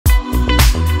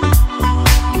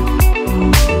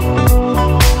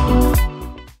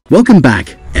Welcome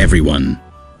back, everyone.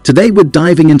 Today we're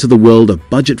diving into the world of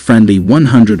budget-friendly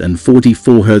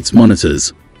 144Hz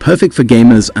monitors, perfect for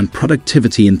gamers and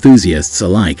productivity enthusiasts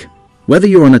alike. Whether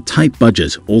you're on a tight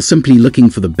budget or simply looking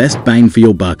for the best bang for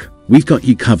your buck, we've got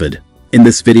you covered. In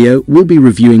this video, we'll be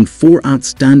reviewing 4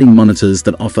 outstanding monitors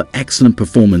that offer excellent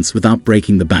performance without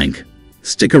breaking the bank.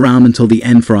 Stick around until the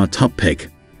end for our top pick.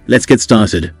 Let's get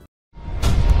started.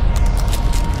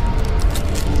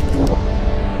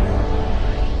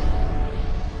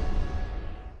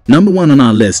 Number 1 on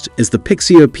our list is the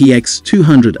Pixio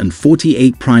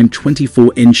PX248 Prime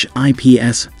 24-inch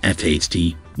IPS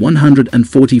FHD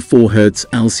 144Hz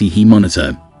LCD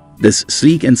monitor. This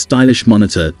sleek and stylish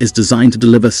monitor is designed to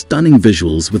deliver stunning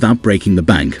visuals without breaking the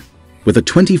bank. With a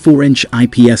 24-inch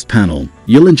IPS panel,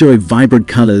 you'll enjoy vibrant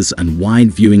colors and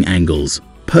wide viewing angles,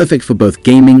 perfect for both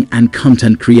gaming and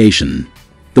content creation.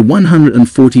 The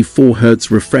 144Hz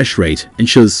refresh rate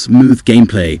ensures smooth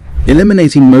gameplay,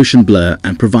 eliminating motion blur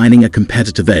and providing a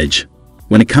competitive edge.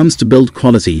 When it comes to build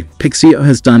quality, Pixio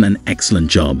has done an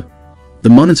excellent job. The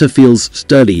monitor feels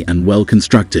sturdy and well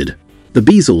constructed. The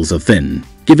bezels are thin,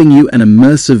 giving you an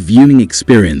immersive viewing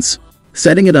experience.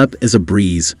 Setting it up is a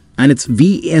breeze, and it's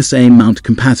VESA mount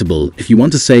compatible if you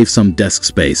want to save some desk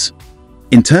space.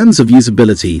 In terms of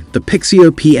usability, the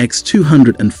Pixio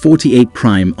PX248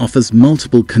 Prime offers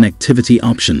multiple connectivity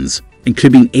options,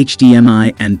 including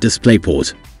HDMI and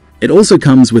DisplayPort. It also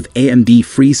comes with AMD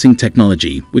FreeSync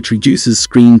technology, which reduces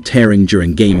screen tearing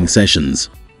during gaming sessions.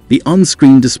 The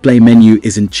on-screen display menu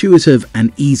is intuitive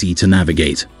and easy to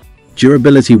navigate.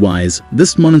 Durability-wise,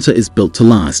 this monitor is built to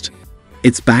last.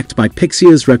 It's backed by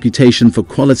Pixio's reputation for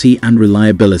quality and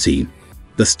reliability.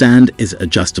 The stand is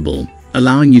adjustable,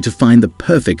 allowing you to find the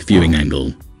perfect viewing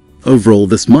angle. Overall,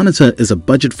 this monitor is a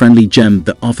budget-friendly gem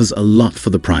that offers a lot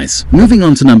for the price. Moving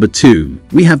on to number 2,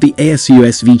 we have the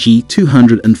ASUS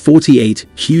VG248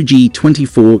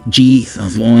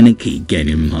 QG24G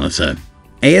gaming monitor.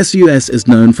 ASUS is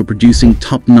known for producing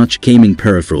top-notch gaming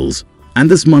peripherals, and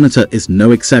this monitor is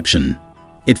no exception.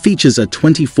 It features a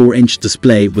 24-inch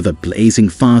display with a blazing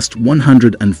fast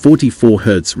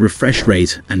 144Hz refresh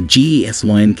rate and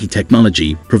GESYNC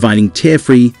technology, providing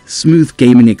tear-free, smooth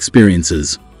gaming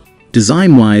experiences.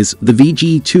 Design-wise, the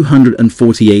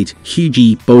VG248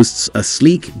 QG boasts a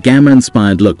sleek,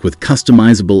 gamma-inspired look with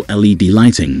customizable LED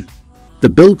lighting. The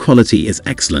build quality is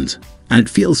excellent, and it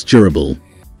feels durable.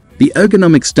 The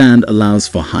ergonomic stand allows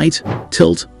for height,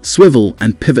 tilt, swivel,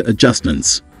 and pivot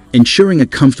adjustments, ensuring a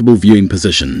comfortable viewing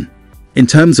position. In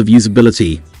terms of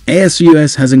usability,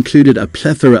 ASUS has included a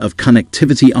plethora of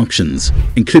connectivity options,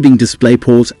 including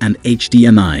DisplayPort and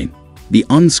HDMI. The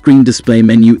on-screen display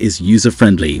menu is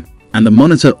user-friendly, and the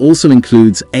monitor also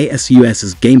includes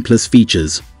ASUS's Game Plus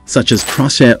features, such as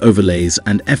crosshair overlays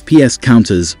and FPS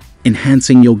counters,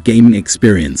 enhancing your gaming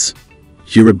experience.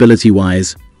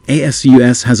 Durability-wise,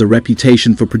 ASUS has a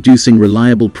reputation for producing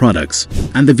reliable products,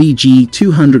 and the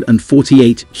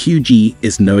VG248 QG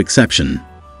is no exception.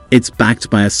 It's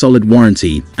backed by a solid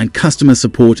warranty, and customer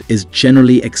support is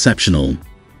generally exceptional.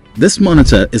 This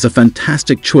monitor is a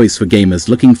fantastic choice for gamers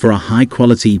looking for a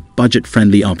high-quality,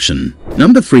 budget-friendly option.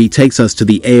 Number 3 takes us to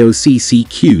the ASUS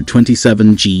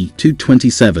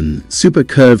CQ27G227 Super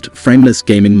Curved Frameless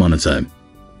Gaming Monitor.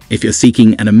 If you're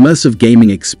seeking an immersive gaming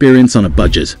experience on a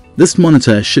budget, this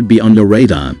monitor should be on your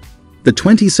radar. The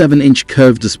 27-inch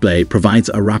curved display provides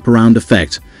a wraparound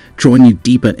effect, drawing you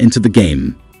deeper into the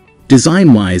game.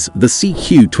 Design-wise, the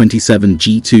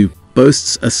CQ27G2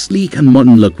 boasts a sleek and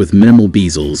modern look with minimal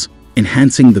bezels,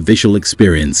 enhancing the visual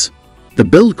experience. The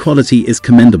build quality is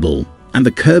commendable, and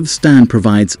the curved stand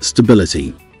provides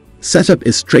stability. Setup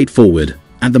is straightforward,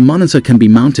 and the monitor can be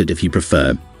mounted if you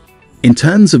prefer. In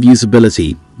terms of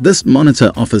usability, this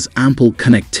monitor offers ample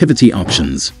connectivity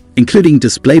options, including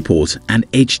DisplayPort and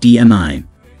HDMI.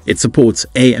 It supports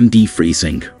AMD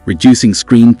FreeSync, reducing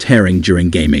screen tearing during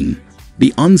gaming.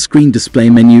 The on-screen display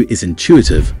menu is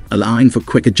intuitive, allowing for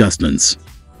quick adjustments.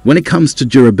 When it comes to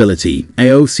durability,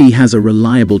 ASUS has a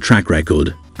reliable track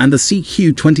record, and the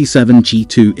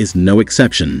CQ27G2 is no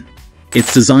exception.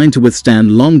 It's designed to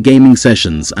withstand long gaming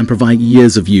sessions and provide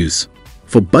years of use.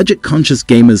 For budget-conscious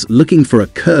gamers looking for a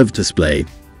curved display,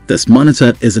 this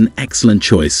monitor is an excellent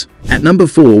choice. At number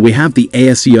 4, we have the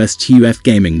ASUS TUF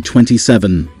Gaming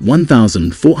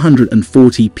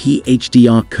 27-1440p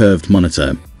HDR Curved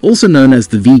Monitor. Also known as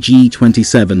the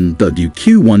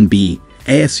VG27WQ1B,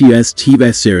 ASUS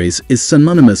TUF series is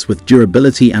synonymous with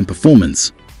durability and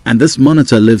performance, and this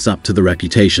monitor lives up to the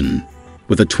reputation.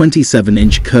 With a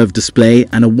 27-inch curved display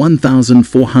and a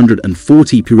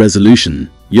 1440p resolution,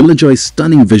 you'll enjoy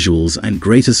stunning visuals and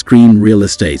greater screen real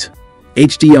estate.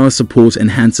 HDR support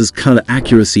enhances color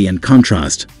accuracy and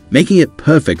contrast, making it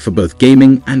perfect for both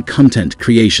gaming and content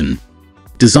creation.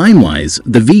 Design-wise,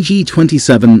 the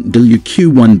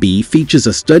VG27WQ1B features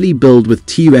a sturdy build with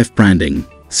TUF branding,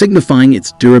 signifying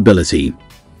its durability.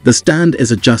 The stand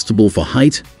is adjustable for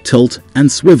height, tilt,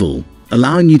 and swivel,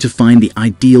 allowing you to find the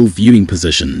ideal viewing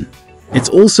position. It's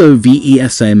also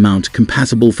VESA mount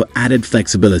compatible for added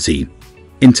flexibility.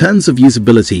 In terms of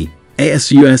usability,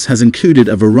 ASUS has included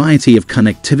a variety of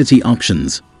connectivity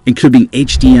options, including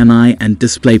HDMI and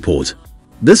DisplayPort.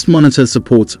 This monitor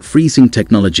supports FreeSync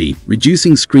technology,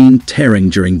 reducing screen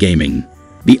tearing during gaming.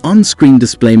 The on-screen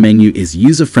display menu is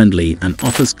user-friendly and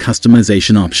offers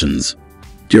customization options.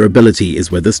 Durability is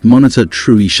where this monitor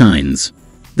truly shines.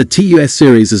 The TUS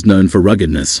series is known for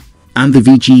ruggedness, and the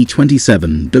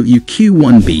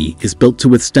VG27WQ1B is built to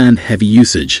withstand heavy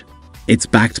usage. It's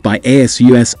backed by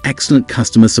ASUS excellent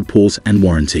customer support and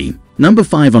warranty. Number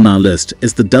 5 on our list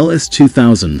is the Dell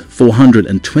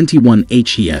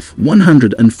S2421HEF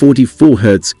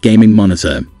 144Hz gaming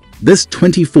monitor. This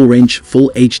 24-inch Full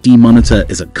HD monitor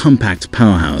is a compact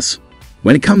powerhouse.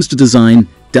 When it comes to design,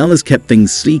 Dell has kept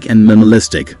things sleek and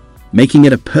minimalistic, making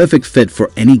it a perfect fit for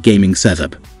any gaming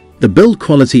setup. The build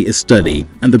quality is sturdy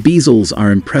and the bezels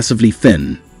are impressively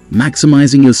thin,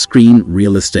 maximizing your screen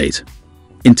real estate.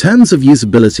 In terms of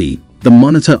usability, the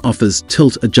monitor offers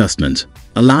tilt adjustment,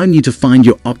 allowing you to find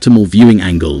your optimal viewing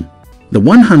angle. The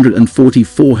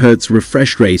 144Hz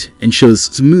refresh rate ensures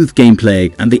smooth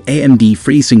gameplay, and the AMD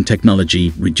FreeSync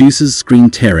technology reduces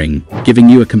screen tearing, giving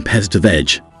you a competitive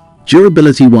edge.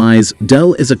 Durability-wise,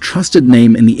 Dell is a trusted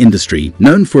name in the industry,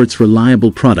 known for its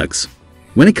reliable products.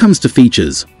 When it comes to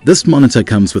features, this monitor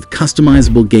comes with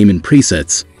customizable gaming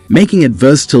presets, making it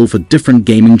versatile for different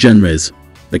gaming genres.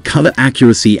 The color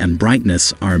accuracy and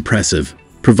brightness are impressive,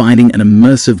 providing an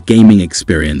immersive gaming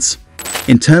experience.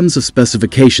 In terms of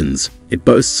specifications, it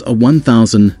boasts a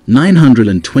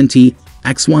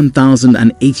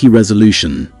 1920x1080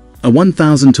 resolution, a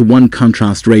 1000:1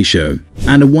 contrast ratio,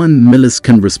 and a 1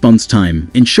 millisecond response time,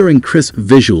 ensuring crisp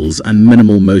visuals and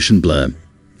minimal motion blur.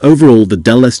 Overall, the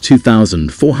Dell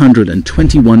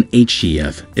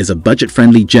S2421HEF is a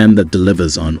budget-friendly gem that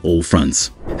delivers on all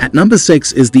fronts. At number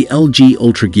 6 is the LG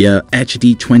UltraGear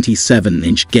HD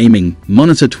 27-inch gaming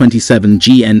monitor.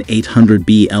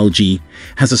 27GN800B LG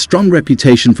has a strong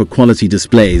reputation for quality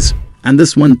displays, and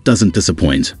this one doesn't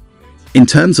disappoint. In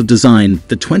terms of design,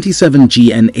 the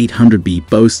 27GN800B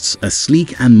boasts a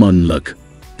sleek and modern look.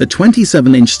 The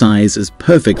 27-inch size is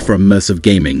perfect for immersive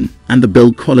gaming, and the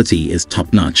build quality is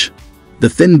top-notch. The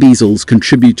thin bezels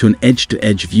contribute to an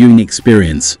edge-to-edge viewing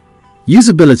experience.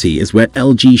 Usability is where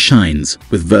LG shines,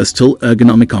 with versatile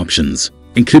ergonomic options,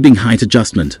 including height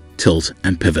adjustment, tilt,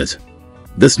 and pivot.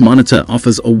 This monitor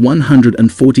offers a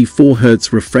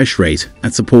 144Hz refresh rate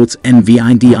and supports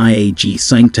NVIDIA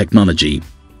G-Sync technology,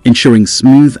 ensuring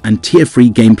smooth and tear-free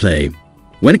gameplay.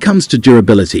 When it comes to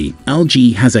durability,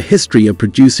 LG has a history of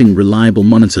producing reliable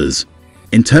monitors.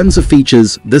 In terms of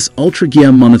features, this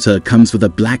UltraGear monitor comes with a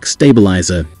black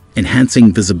stabilizer,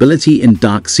 enhancing visibility in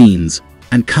dark scenes,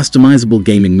 and customizable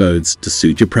gaming modes to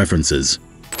suit your preferences.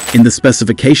 In the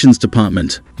specifications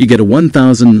department, you get a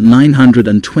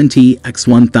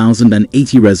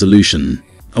 1920x1080 resolution,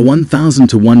 a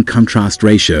 1000:1 contrast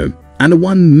ratio, and a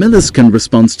 1 millisecond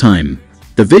response time.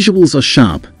 The visuals are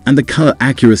sharp and the color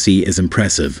accuracy is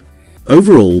impressive.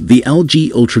 Overall, the LG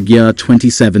UltraGear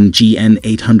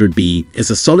 27GN800B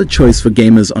is a solid choice for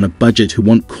gamers on a budget who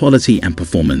want quality and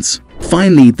performance.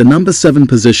 Finally, the number 7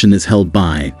 position is held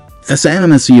by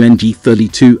Samsung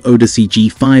G32 Odyssey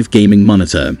G5 gaming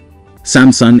monitor.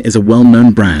 Samsung is a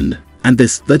well-known brand, and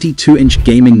this 32-inch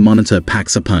gaming monitor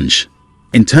packs a punch.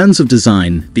 In terms of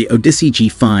design, the Odyssey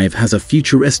G5 has a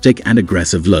futuristic and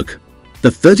aggressive look. The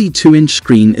 32-inch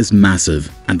screen is massive,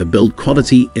 and the build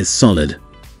quality is solid.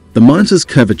 The monitor's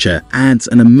curvature adds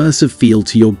an immersive feel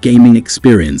to your gaming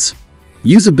experience.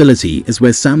 Usability is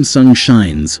where Samsung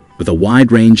shines, with a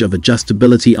wide range of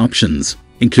adjustability options,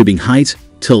 including height,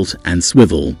 tilt, and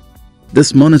swivel.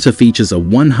 This monitor features a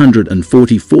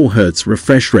 144Hz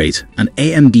refresh rate and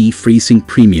AMD FreeSync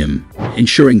Premium,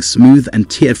 ensuring smooth and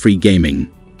tear-free gaming.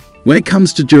 When it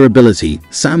comes to durability,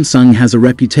 Samsung has a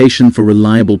reputation for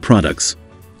reliable products.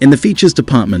 In the features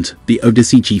department, the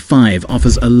Odyssey G5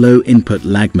 offers a low input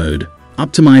lag mode,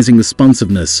 optimizing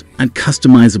responsiveness and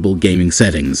customizable gaming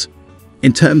settings.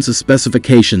 In terms of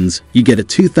specifications, you get a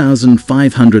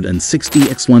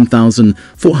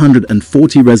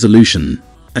 2560x1440 resolution,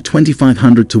 a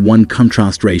 2500:1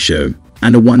 contrast ratio,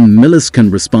 and a 1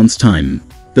 millisecond response time.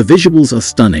 The visuals are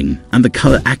stunning and the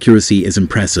color accuracy is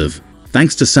impressive.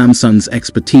 thanks to Samsung's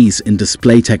expertise in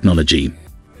display technology.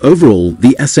 Overall,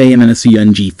 the ASUS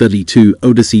G32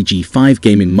 Odyssey G5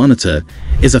 gaming monitor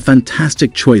is a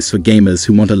fantastic choice for gamers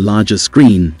who want a larger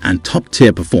screen and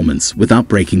top-tier performance without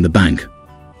breaking the bank.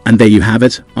 And there you have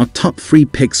it, our top 3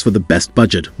 picks for the best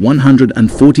budget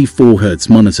 144Hz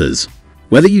monitors.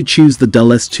 Whether you choose the Dell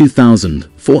S2000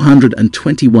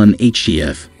 421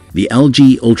 HGF, the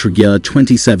LG UltraGear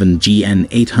 27GN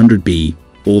 800B,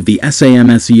 or the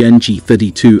ASUS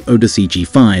G32 Odyssey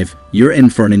G5, you're in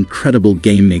for an incredible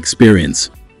gaming experience.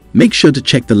 Make sure to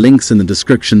check the links in the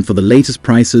description for the latest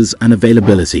prices and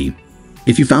availability.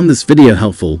 If you found this video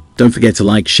helpful, don't forget to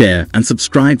like, share, and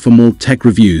subscribe for more tech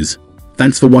reviews.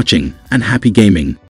 Thanks for watching, and happy gaming!